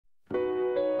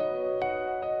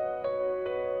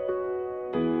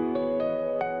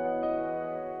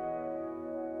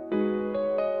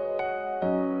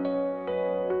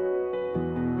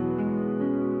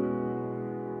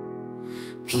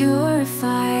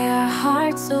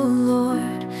O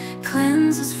Lord,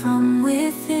 cleanse us from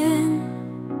within.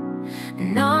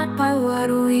 Not by what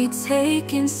we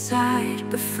take inside,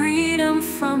 but freedom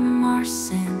from our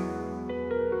sin.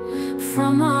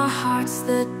 From our hearts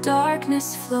the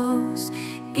darkness flows,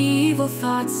 evil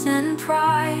thoughts and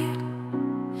pride.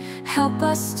 Help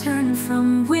us turn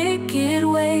from wicked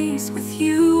ways, with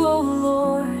you, O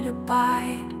Lord,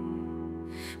 abide.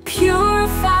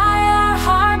 Purify our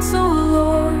hearts, O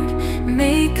Lord,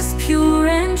 make us pure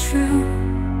and true.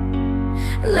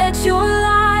 Let your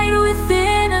light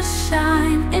within us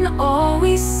shine in all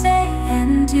we say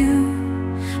and do.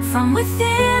 From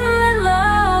within let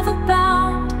love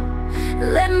abound,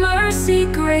 let mercy,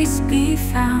 grace be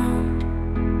found.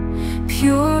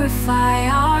 Purify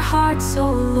our hearts,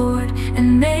 O Lord,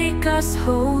 and make us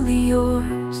wholly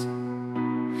yours.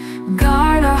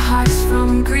 Guard our hearts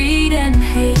from greed and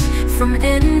hate, from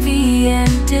envy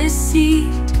and deceit.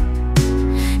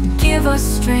 Give us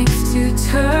strength to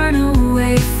turn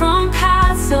away from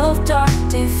paths of dark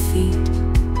defeat.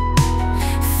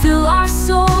 Fill our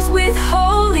souls with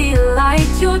holy light,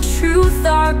 your truth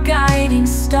our guiding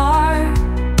star.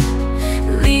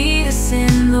 Lead us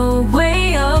in the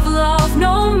way of love,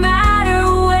 no matter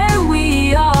where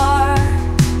we are.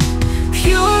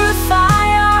 Purify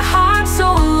our hearts,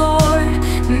 O Lord,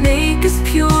 make us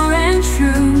pure and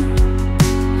true.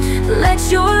 Let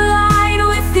your light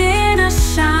within us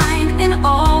shine in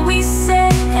all we say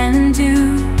and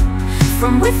do.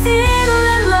 From within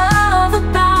let love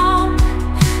abound,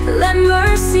 let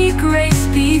mercy, grace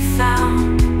be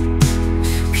found.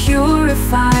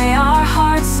 Purify our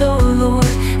hearts, O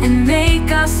Lord, and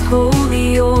make us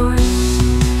wholly yours.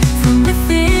 From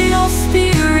within, O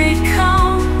Spirit,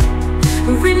 come,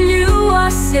 renew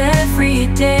us every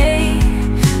day.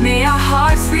 May our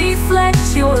hearts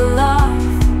reflect your love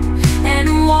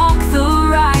and walk the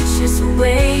righteous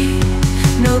way.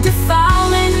 No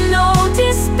defilement, no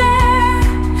despair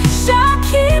shall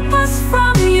keep us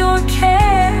from your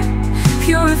care.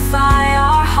 Purify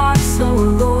our hearts, O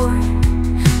Lord,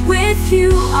 with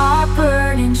you our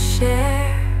burden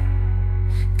share.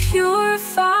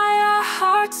 Purify our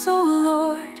hearts, O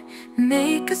Lord,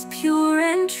 make us pure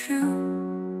and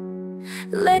true.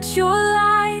 Let your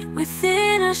light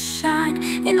within us shine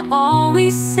in all we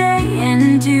say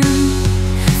and do.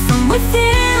 From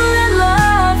within let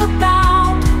love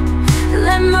abound,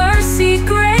 let mercy,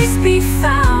 grace be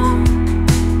found.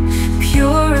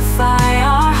 Purify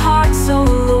our hearts, O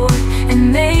Lord,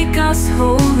 and make us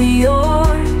wholly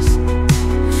yours.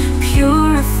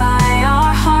 Purify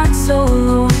our hearts, O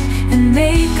Lord, and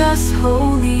make us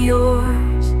wholly yours.